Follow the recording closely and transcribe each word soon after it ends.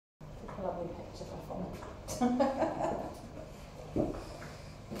Did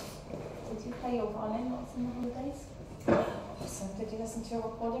you play your violin lots in the holidays? Awesome. Did you listen to your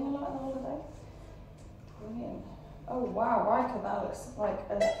recording a lot in the holidays? Brilliant. Oh wow, Riker, that looks like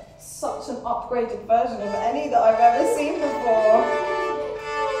such an upgraded version of any that I've ever seen before.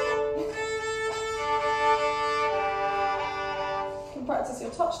 You can practice your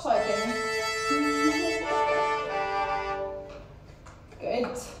touch typing.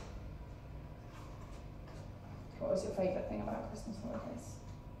 Good. What was your favourite thing about Christmas holidays?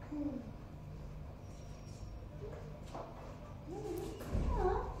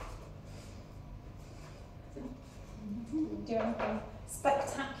 Do anything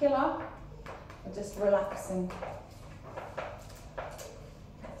spectacular or just relaxing?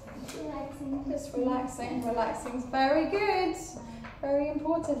 Just relaxing. Relaxing's very good. Very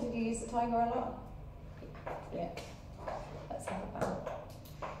important. Did you use the tiger a lot? Yeah. Let's have a bang.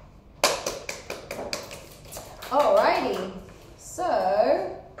 Alrighty.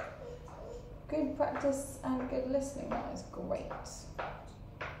 So, good practice and good listening. That is great.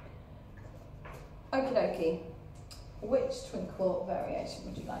 Okie dokie. Which twinkle variation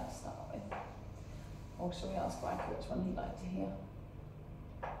would you like to start with? Or shall we ask Riker which one he'd like to hear?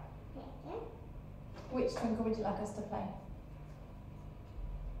 Which twinkle would you like us to play?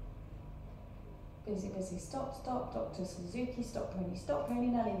 Busy, busy, stop, stop, Dr. Suzuki, stop, pony,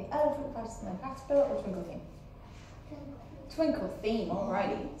 Nelly the elephant, Pattison the caterpillar, or twinkle theme? Twinkle theme,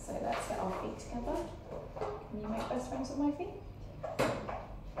 alrighty. So let's get our feet together. Can you make best friends with my feet?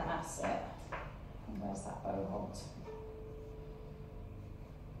 That's it. And where's that bow hold?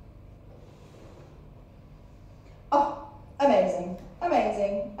 Oh, amazing,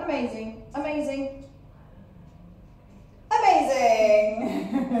 amazing, amazing, amazing, amazing.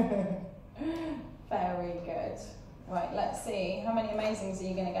 Very good. Right, let's see. How many amazings are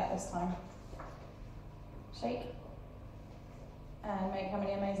you going to get this time? Shake. And make how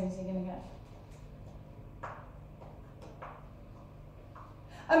many amazings are you going to get?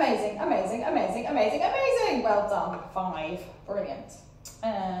 Amazing, amazing, amazing, amazing, amazing. Well done. 5. Brilliant.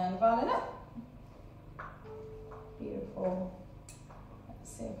 And violin up. Beautiful.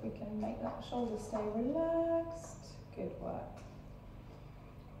 Let's see if we can make that shoulder stay relaxed. Good work.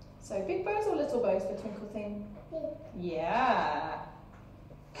 So big bows or little bows for twinkle theme? Yeah.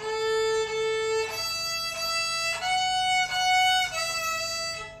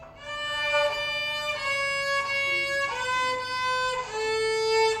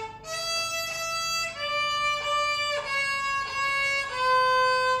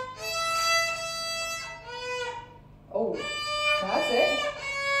 Oh, that's it.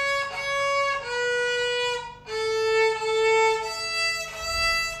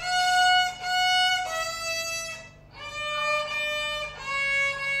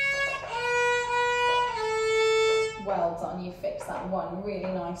 Well done, you fixed that one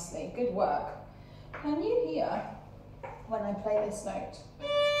really nicely. Good work. Can you hear when I play this note?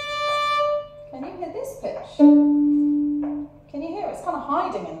 Can you hear this pitch? Can you hear it? It's kind of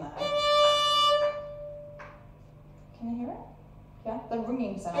hiding in there. Can you hear it? Yeah, the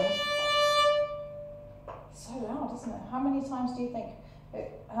ringing sound. So loud, isn't it? How many times do you think,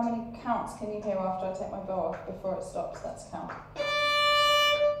 how many counts can you hear after I take my bow off before it stops? Let's count.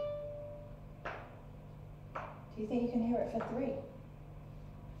 Do you think you can hear it for 3?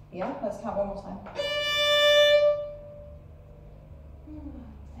 Yeah, let's count one more time.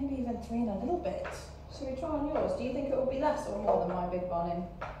 Maybe even 3 and a little bit. Should we try on yours? Do you think it will be less or more than my big violin?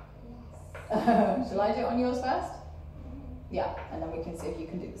 Yes. Shall I do it on yours first? Yeah, and then we can see if you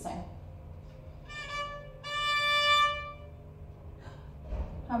can do the same.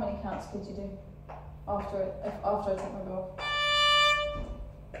 How many counts could you do after I take my bow off?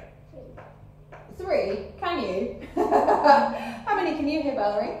 3? Can you? How many can you hear,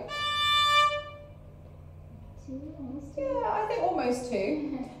 Valerie? 2, almost 2. Yeah, I think almost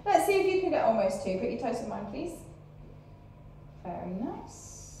 2. Let's see if you can get almost 2. Put your toes in mine, please. Very nice.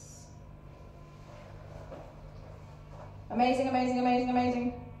 Amazing, amazing, amazing,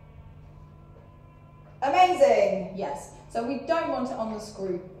 amazing. Amazing! Yes. So we don't want it on the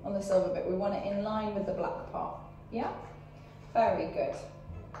screw, on the silver bit. We want it in line with the black part. Yeah? Very good.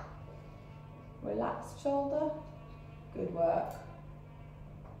 Relaxed shoulder. Good work.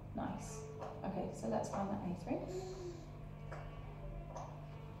 Nice. Okay, so let's find that A3.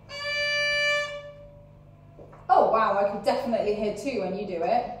 Oh wow, I could definitely hear 2 when you do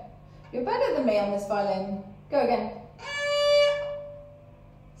it. You're better than me on this violin. Go again.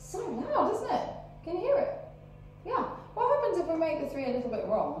 So loud, isn't it? Can you hear it? Yeah. What happens if we make the 3 a little bit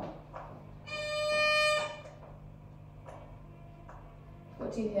wrong?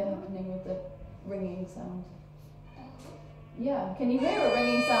 What do you hear happening with the ringing sound. Yeah, can you hear a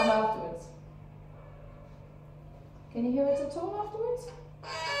ringing sound afterwards? Can you hear it at all afterwards?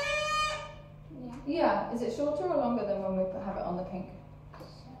 Yeah, is it shorter or longer than when we have it on the pink?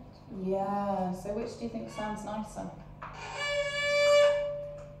 Yeah, so which do you think sounds nicer?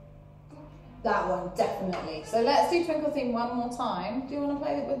 That one, definitely. So let's do Twinkle Theme one more time. Do you want to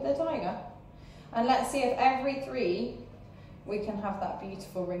play it with the tiger? And let's see if every three we can have that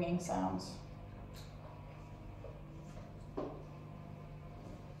beautiful ringing sound.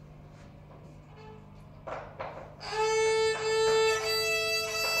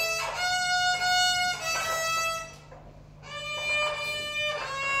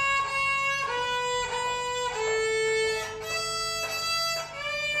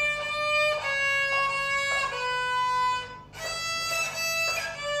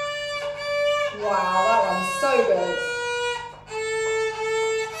 Wow, that one's so good.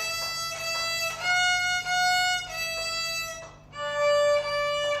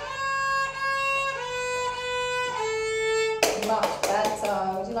 Much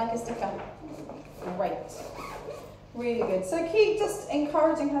better. Would you like a sticker? Great. Really good. So keep just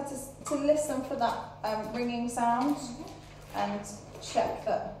encouraging her to listen for that ringing sound and check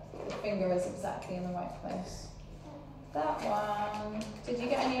that the finger is exactly in the right place. That one. Did you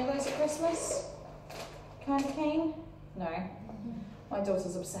get any of those at Christmas? Candy cane? No. My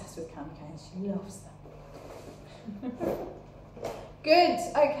daughter's obsessed with candy canes. She loves them. Good.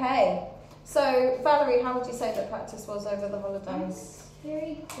 Okay. So, Valerie, how would you say that practice was over the holidays?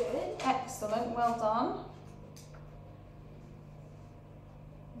 Very good. Excellent. Well done.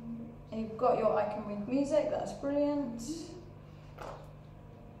 And you've got your I Can Read music. That's brilliant.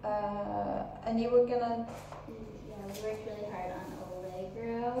 And you were gonna... Yeah, we worked really hard on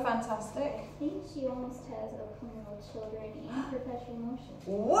Allegro. Fantastic. I think she almost has Appointable Children and Perpetual Motion.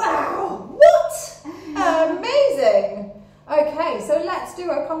 Wow! What? Amazing! Okay, so let's do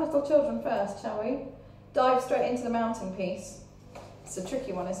our Come Little Children first, shall we? Dive straight into the mountain piece. It's a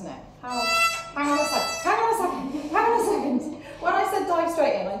tricky one, isn't it? Hang on a second. When I said dive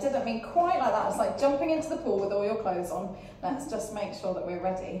straight in, I didn't mean quite like that. It's like jumping into the pool with all your clothes on. Let's just make sure that we're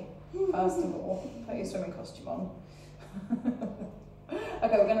ready. First of all, put your swimming costume on.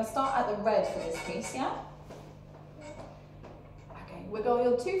 Okay, we're going to start at the red for this piece, yeah? Okay, wiggle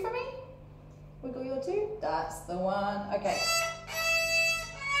your two for me. Wiggle your two. That's the one. Okay.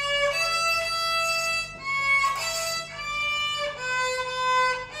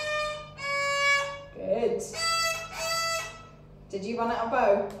 Good. Did you run out of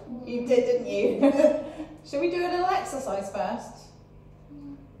bow? You did, didn't you? Should we do a little exercise first?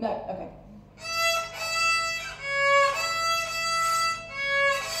 No? Okay.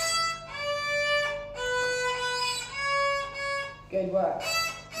 Good work.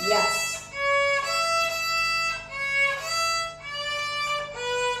 Yes.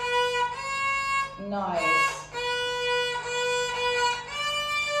 Nice.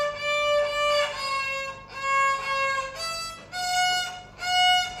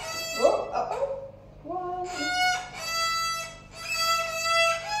 Oh, uh-oh. One.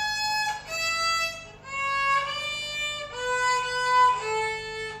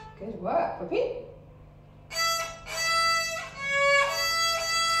 Good work. Repeat.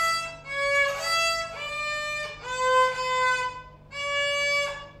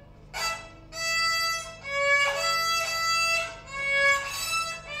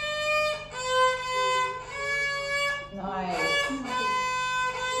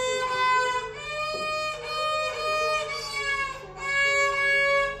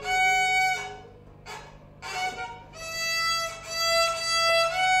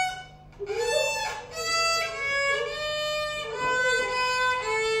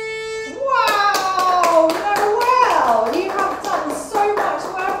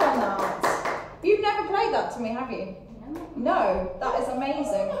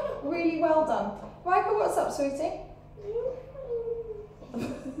 Sweetie?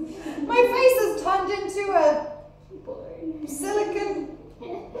 My face has turned into a silicon,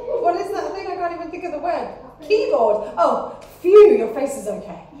 what is that thing? I can't even think of the word. Keyboard. Oh, phew, your face is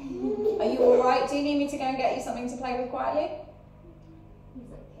okay. Are you alright? Do you need me to go and get you something to play with quietly?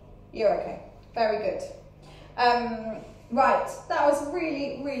 He's okay. You're okay. Very good. Right, that was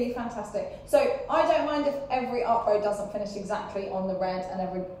really, really fantastic. So I don't mind if every up bow doesn't finish exactly on the red and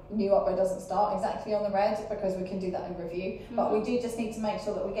every new up bow doesn't start exactly on the red, because we can do that in review. But we do just need to make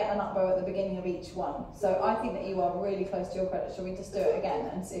sure that we get an up bow at the beginning of each one. So I think that you are really close to your credit. Shall we just do it again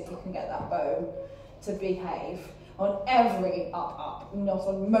and see if you can get that bow to behave on every up, not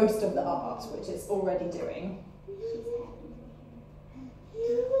on most of the up-ups, which it's already doing.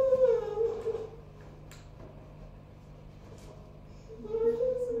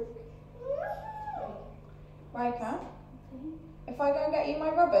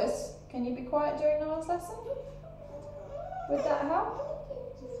 Would that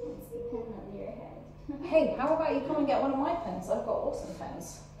help? Just wants the pen under your head. Hey, how about you come and get one of my pens? I've got awesome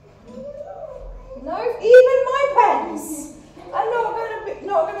pens. No, even my pens are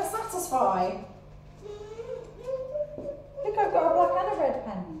not going to satisfy. Look, I've got a black and a red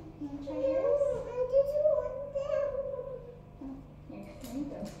pen. You want to try yours? Here you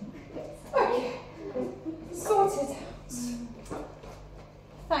go. Okay, sorted out.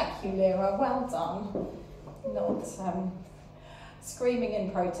 Thank you, Lyra. Well done. Not screaming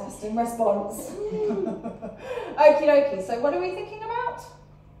in protest in response. Okie dokie. So what are we thinking about?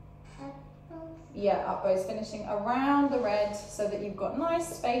 Yeah, up bows, finishing around the red so that you've got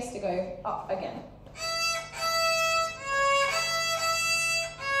nice space to go up again.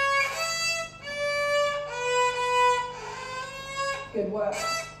 Good work.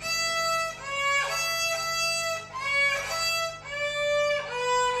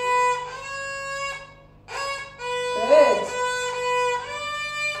 Good.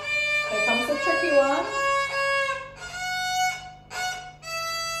 Here comes the tricky one.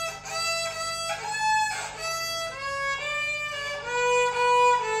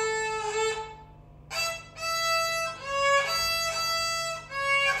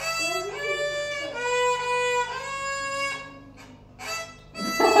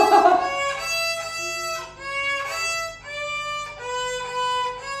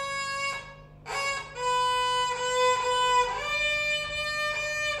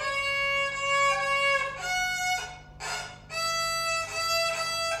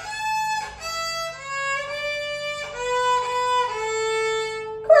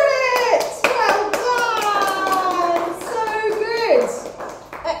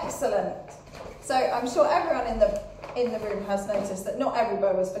 Has noticed that not every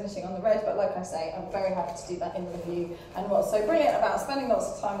bow was finishing on the red, but like I say, I'm very happy to do that in review. And what's so brilliant about spending lots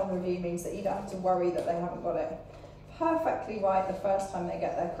of time on review means that you don't have to worry that they haven't got it perfectly right the first time they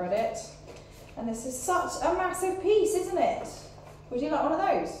get their credit. And this is such a massive piece, isn't it? Would you like one of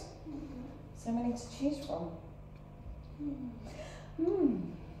those? So many to choose from.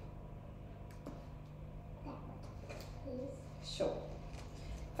 Sure.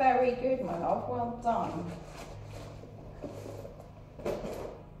 Very good, my love. Well done.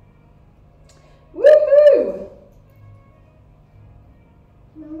 Woohoo!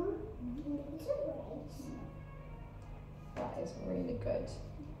 Mama, that is really good.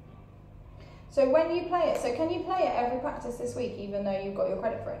 So when you play it, so can you play it every practice this week, even though you've got your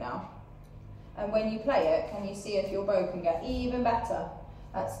credit for it now? And when you play it, can you see if your bow can get even better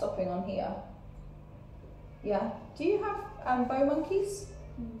at stopping on here? Yeah. Do you have bow monkeys?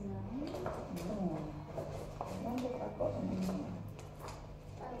 no. Oh. I wonder if I've got them in here.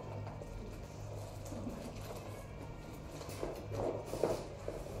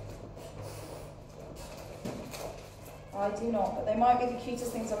 I do not, but they might be the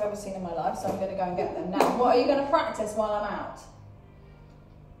cutest things I've ever seen in my life, so I'm going to go and get them now. What are you going to practice while I'm out?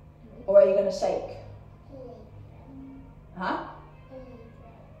 Or are you going to shake? Huh?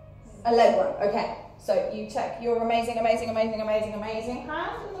 A leg run, okay. So you check your amazing, amazing, amazing, amazing, amazing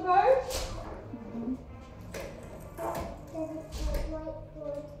hand in the bow.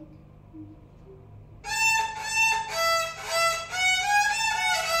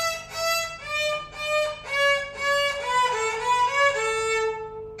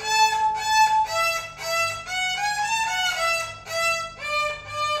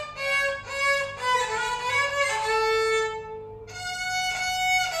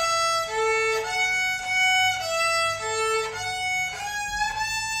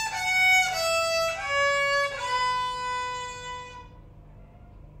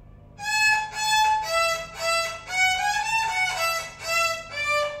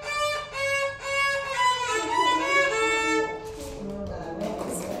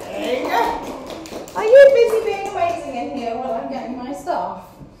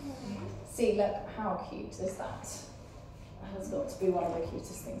 See, look, how cute is that? That has got to be one of the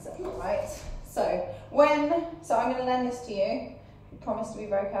cutest things ever, right? So, I'm going to lend this to you. You promise to be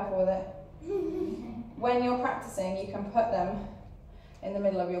very careful with it. When you're practicing, you can put them in the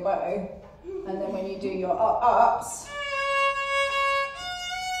middle of your bow, and then when you do your ups,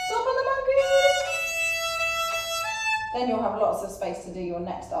 stop on the monkey. Then you'll have lots of space to do your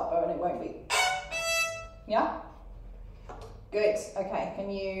next up bow, and it won't be. Yeah? Good. Okay, can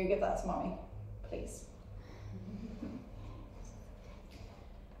you give that to Mummy, please?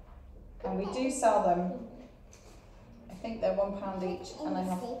 And we do sell them. I think they're £1 each, and I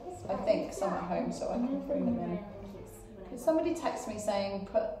have, I think, some at home, so I can bring them in. Did somebody text me saying,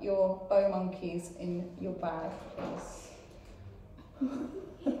 put your bow monkeys in your bag, please?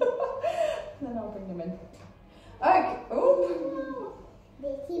 Then I'll bring them in. Okay. Oh.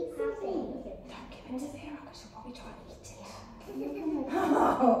 They keep popping. Don't give it to Vera because she'll probably try and eat it.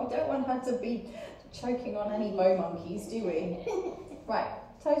 Oh, we don't want her to be choking on any bow monkeys, do we? Right,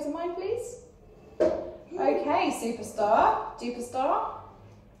 toes of mine, please. Okay, superstar, superstar.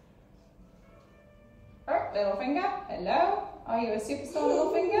 Oh, little finger. Hello. Are you a superstar,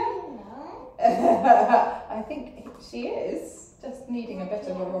 little finger? I think she is. Just needing a bit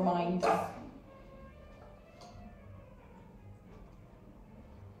of a reminder.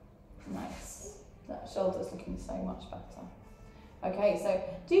 Nice. That shoulder's looking so much better. Okay, so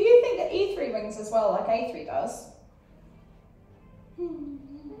do you think that E3 rings as well like A3 does?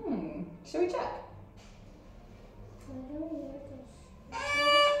 Shall we check?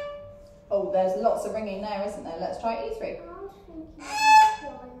 Oh, there's lots of ringing there, isn't there? Let's try E3.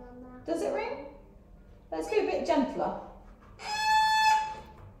 Does it ring? Let's go a bit gentler.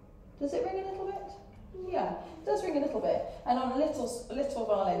 Does it ring a little bit? Yeah, it does ring a little bit. And on little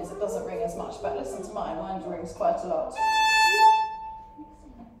violins, it doesn't ring as much. But listen to mine. Mine rings quite a lot.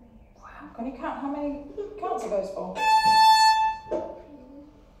 Wow, can you count how many counts it goes for?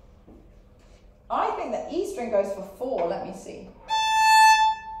 I think the E string goes for 4. Let me see.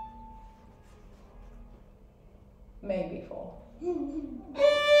 Maybe 4.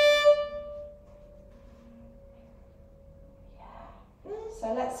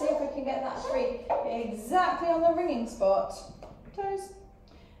 So let's see if we can get that 3 exactly on the ringing spot. Toes.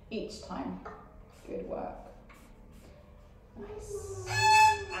 Each time. Good work. Nice.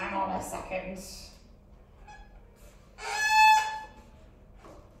 Hang on a second.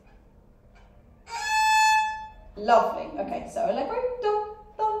 Lovely. Okay, so allegro. Dum,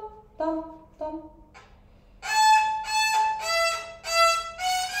 dum, dum, dum.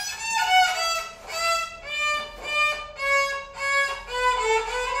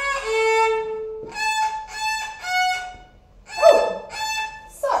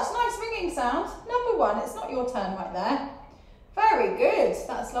 It's not your turn right there. Very good.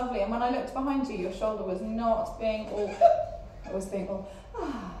 That's lovely. And when I looked behind you, your shoulder was not being all, it was being all,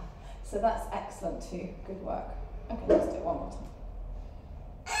 so that's excellent too. Good work. Okay, let's do it one more time.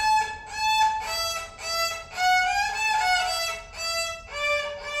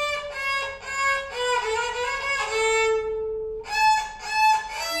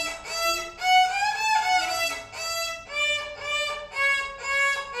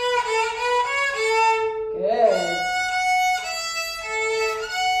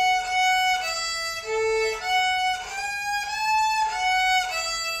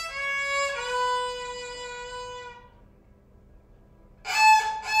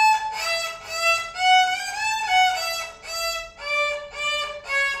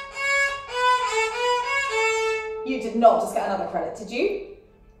 Not just get another credit, did you?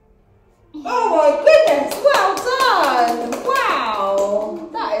 Oh my goodness, well done! Wow,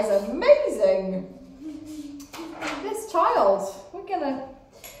 that is amazing. This child, we're gonna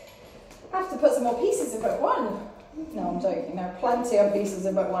have to put some more pieces in book 1. No, I'm joking, there are plenty of pieces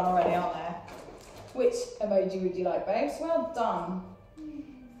in book 1 already, aren't there? Which emoji would you like, babes? Well done.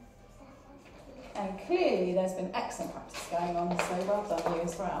 And clearly there's been excellent practice going on, so well done you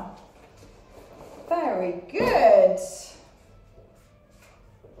as well. Very good.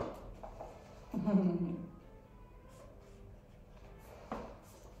 Amazing.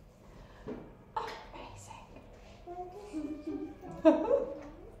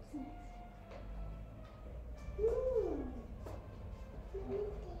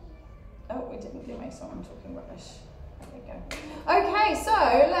 Oh, we didn't do my song. I'm talking rubbish. There we go. Okay, so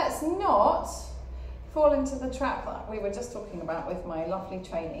let's not fall into the trap that we were just talking about with my lovely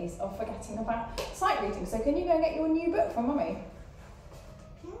trainees of forgetting about sight reading. So can you go and get your new book from Mummy?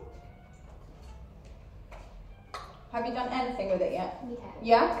 Have you done anything with it yet? We have.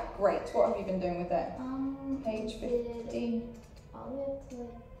 Yeah? Great. What have you been doing with it? Page 50. All the way up to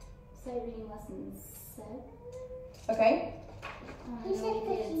sight reading lesson 7. Okay. You said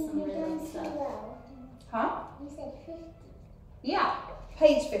 50. Some rhythm stuff. Huh? You said 50. Yeah.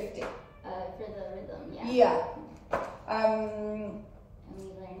 Page 50. For the rhythm, yeah. Yeah. And we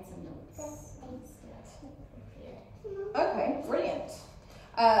learned some notes. Okay, brilliant.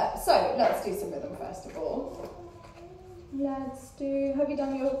 So let's do some rhythm first of all. Let's do, have you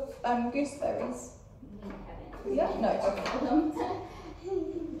done your gooseberries? We haven't. Yeah? No, okay.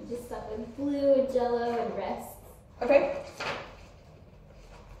 Just stuff with blue and jello and rest. Okay.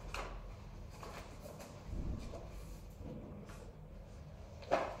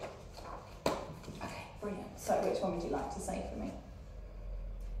 Okay, brilliant. So which one would you like to say for me?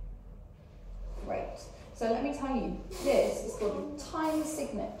 Great. So let me tell you, this is called a time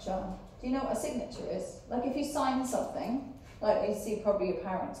signature. Do you know what a signature is? Like if you sign something, like you see probably your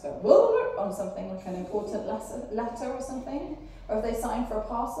parents go whoa on something, like an important letter or something, or if they sign for a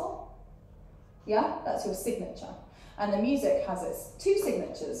parcel, yeah, that's your signature. And the music has its two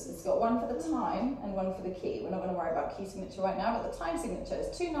signatures. It's got one for the time and one for the key. We're not going to worry about key signature right now, but the time signature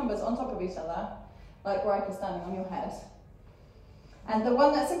is two numbers on top of each other, like Riker standing on your head. And the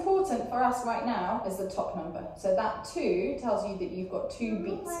one that's important for us right now is the top number. So that 2 tells you that you've got 2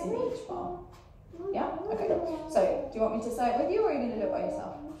 beats in each bar. Yeah? Okay. So, do you want me to say it with you, or are you going to do it by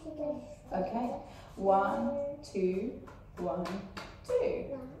yourself? Okay. 1, 2, 1,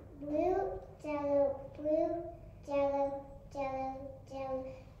 2. Blue, yellow, blue, yellow, yellow, yellow,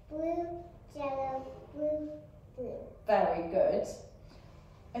 blue, yellow, blue, blue. Very good.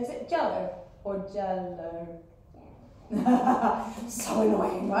 Is it jello or jello? So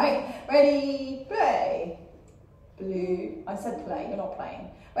annoying, right? Ready, play. Blue. I said play, you're not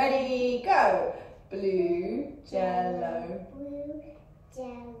playing. Ready, go. Blue, jello. Blue,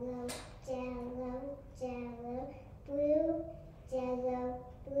 jello, jello, jello, blue, jello,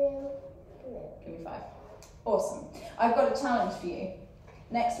 blue, blue. Give me 5. Awesome. I've got a challenge for you.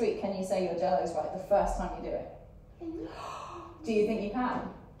 Next week, can you say your jello's right the first time you do it? Do you think you can?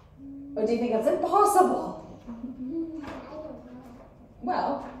 Or do you think it's impossible?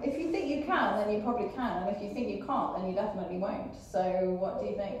 Well, if you think you can, then you probably can, and if you think you can't, then you definitely won't. So, what do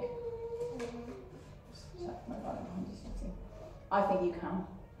you think? Just check my volume behind you, Suzuki. I think you can.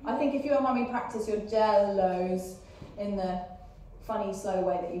 I think if you and Mummy practice your jellos in the funny, slow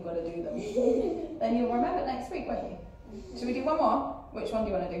way that you've got to do them, then you'll remember next week, won't you? Should we do one more? Which one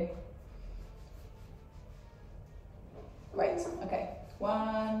do you want to do? Great. Okay.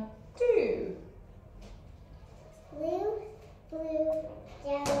 1, 2. Blue, blue,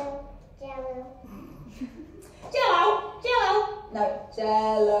 yellow, yellow. Jello, jello. No,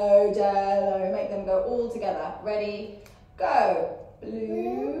 jello, jello. Make them go all together. Ready, go.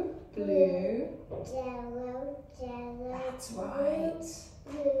 Blue, blue. Jello, jello. That's right.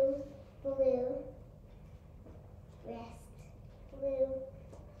 Blue, blue. Rest. Blue,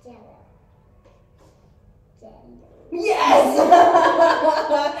 jello. Jello. Yes!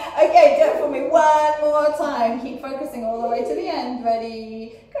 Okay, do it for me one more time. Keep focusing all the way to the end.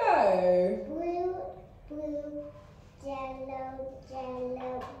 Ready, go. Blue, blue, jello,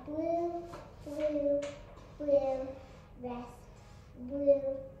 jello, blue, blue, blue, rest, blue,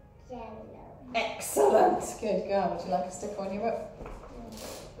 jello. Excellent. Good girl. Would you like a sticker on your book?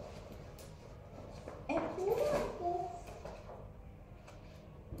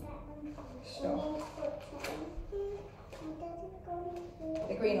 Sure.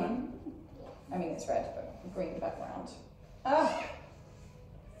 The green one? I mean, it's red, but green background. Oh!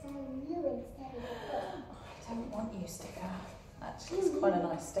 So you instead of the book. I don't want you sticker. Actually, it's quite a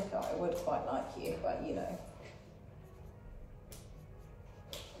nice sticker. I would quite like you, but you know.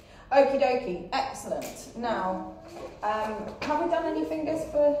 Okie dokie. Excellent. Now, have we done any fingers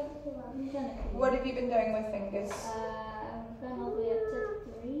for... What have you been doing with fingers? I've gone all the way up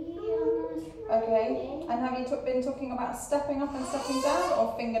to 3 on this. Okay. And have you been talking about stepping up and stepping down,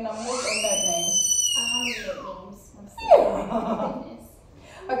 or finger numbers or note names? Note names. Oh goodness.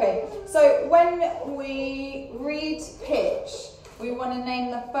 Okay, so when we read pitch, we want to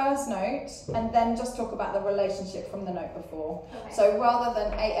name the first note and then just talk about the relationship from the note before. Okay. So rather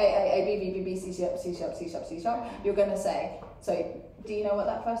than A, B, B, B, B, C sharp, C sharp, C sharp, C sharp, you're going to say, so do you know what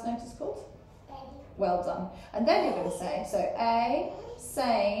that first note is called? A. Well done. And then you're going to say, so A,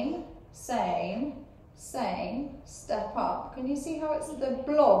 same, same, same, step up. Can you see how it's the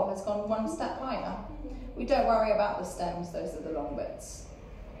blob has gone one step higher? We don't worry about the stems, those are the long bits.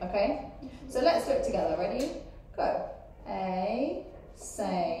 Okay? So let's do it together. Ready? Go. A,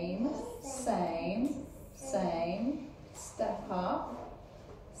 same, same, same, step up,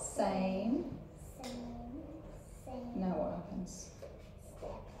 same. Now what happens?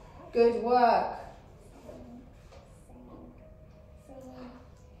 Good work.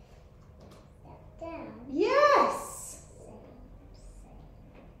 Yes!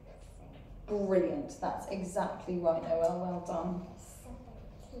 Brilliant. That's exactly right, Noelle. Well done.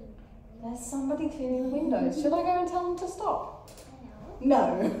 There's somebody cleaning the windows. Should I go and tell them to stop?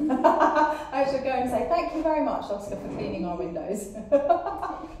 No. I should go and say, thank you very much, Oscar, for cleaning our windows.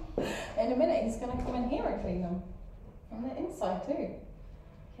 In a minute, he's going to come in here and clean them. On the inside too.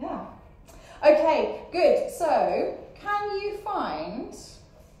 Yeah. Okay, good. So, can you find...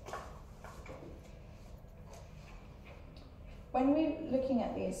 When we're looking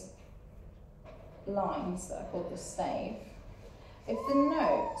at these lines that are called the stave, if the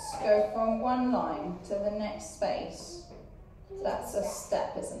notes go from one line to the next space, that's a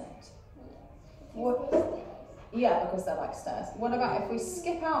step, isn't it? What? Yeah, because they're like stairs. What about if we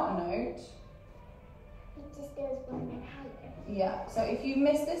skip out a note? It just goes one note higher. Yeah, so if you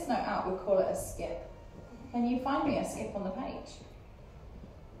miss this note out, we call it a skip. Can you find me a skip on the page?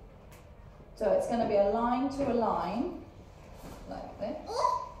 So it's going to be a line to a line, like this.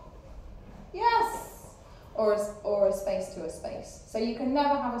 Yes! Or a space to a space. So you can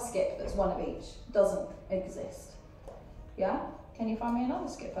never have a skip that's one of each. Doesn't exist. Yeah? Can you find me another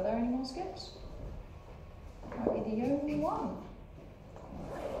skip? Are there any more skips? Might be the only one.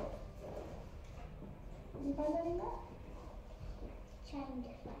 Can you find any more? Trying to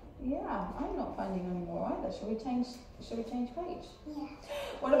find. Yeah, I'm not finding any more either. Shall we change page? Yeah.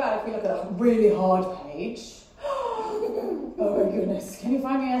 What about if we look at a really hard page? Oh my goodness. Can you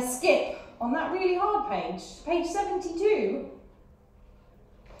find me a skip on that really hard page? Page 72.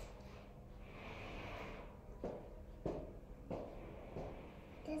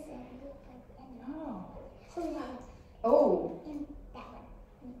 Doesn't look like any. Oh. Oh. Oh. And that one.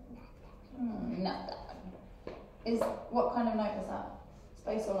 Not that one. Not that one. What kind of note was that?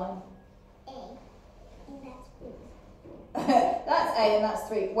 Space or line? A. And that's blue. That's A and that's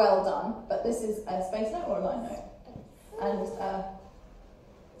 3. Well done. But this is a space note or a line note? And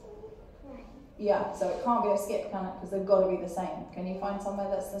yeah, so it can't be a skip, can it? Because they've got to be the same. Can you find somewhere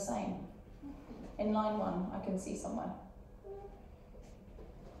that's the same? In line 1, I can see somewhere.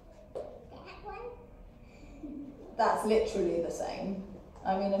 That one? That's literally the same.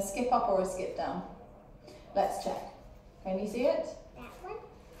 I mean, a skip up or a skip down. Let's check. Can you see it? That one?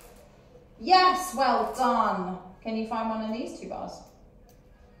 Yes, well done. Can you find one of these 2 bars?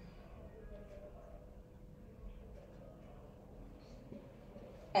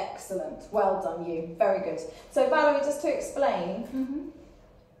 Excellent. Well done, you. Very good. So, Valerie, just to explain,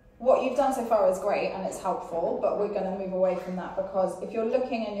 what you've done so far is great and it's helpful, but we're going to move away from that because if you're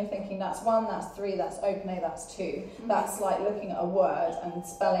looking and you're thinking that's 1, that's 3, that's open A, that's 2, that's like looking at a word and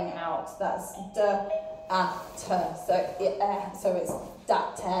spelling out. That's so it's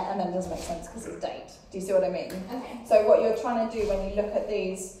dat and then it doesn't make sense because it's date. Do you see what I mean? Okay. So what you're trying to do when you look at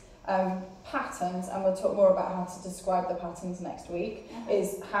these patterns, and we'll talk more about how to describe the patterns next week,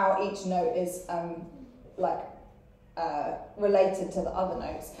 is how each note is related to the other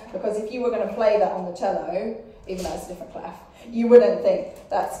notes. Because if you were going to play that on the cello, even though it's a different clef, you wouldn't think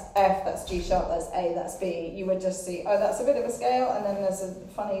that's F, that's G sharp, that's A, that's B. You would just see, oh, that's a bit of a scale, and then there's a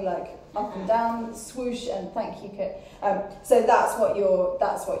funny like up and down swoosh, and thank you, Kit. So that's what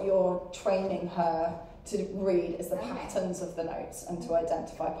you're training her to read, is the patterns of the notes and to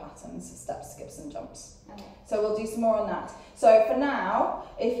identify patterns, steps, skips, and jumps. Okay. So we'll do some more on that. So for now,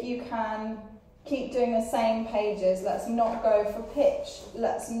 if you can keep doing the same pages, let's not go for pitch.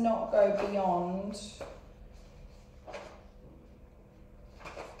 Let's not go beyond.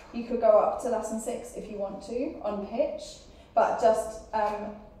 You could go up to lesson 6 if you want to on pitch, but just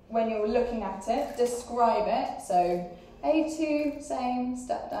when you're looking at it, describe it. So A2, same,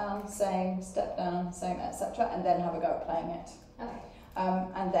 step down, same, etc. And then have a go at playing it. Okay.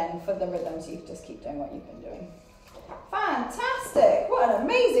 And then for the rhythms, you just keep doing what you've been doing. Fantastic! What an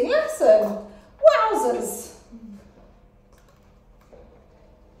amazing lesson! Wowzers!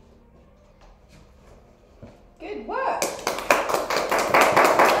 Good work.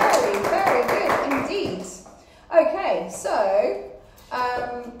 Very, very good indeed. Okay, so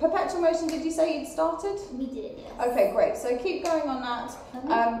perpetual motion, did you say you'd started? We did, yes. Okay, great. So keep going on that.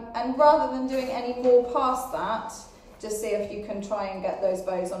 And rather than doing any more past that, just see if you can try and get those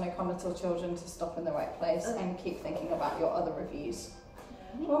bows on Come Little Children to stop in the right place, and keep thinking about your other reviews.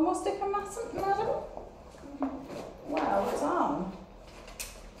 One more sticker, madam? Wow, what's on?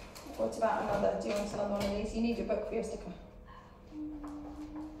 What about another? Do you want another one of these? You need your book for your sticker.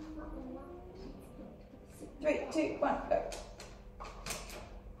 3, 2, 1, go.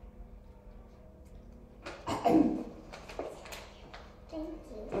 Thank you.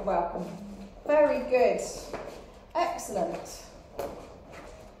 You're welcome. Very good. Excellent.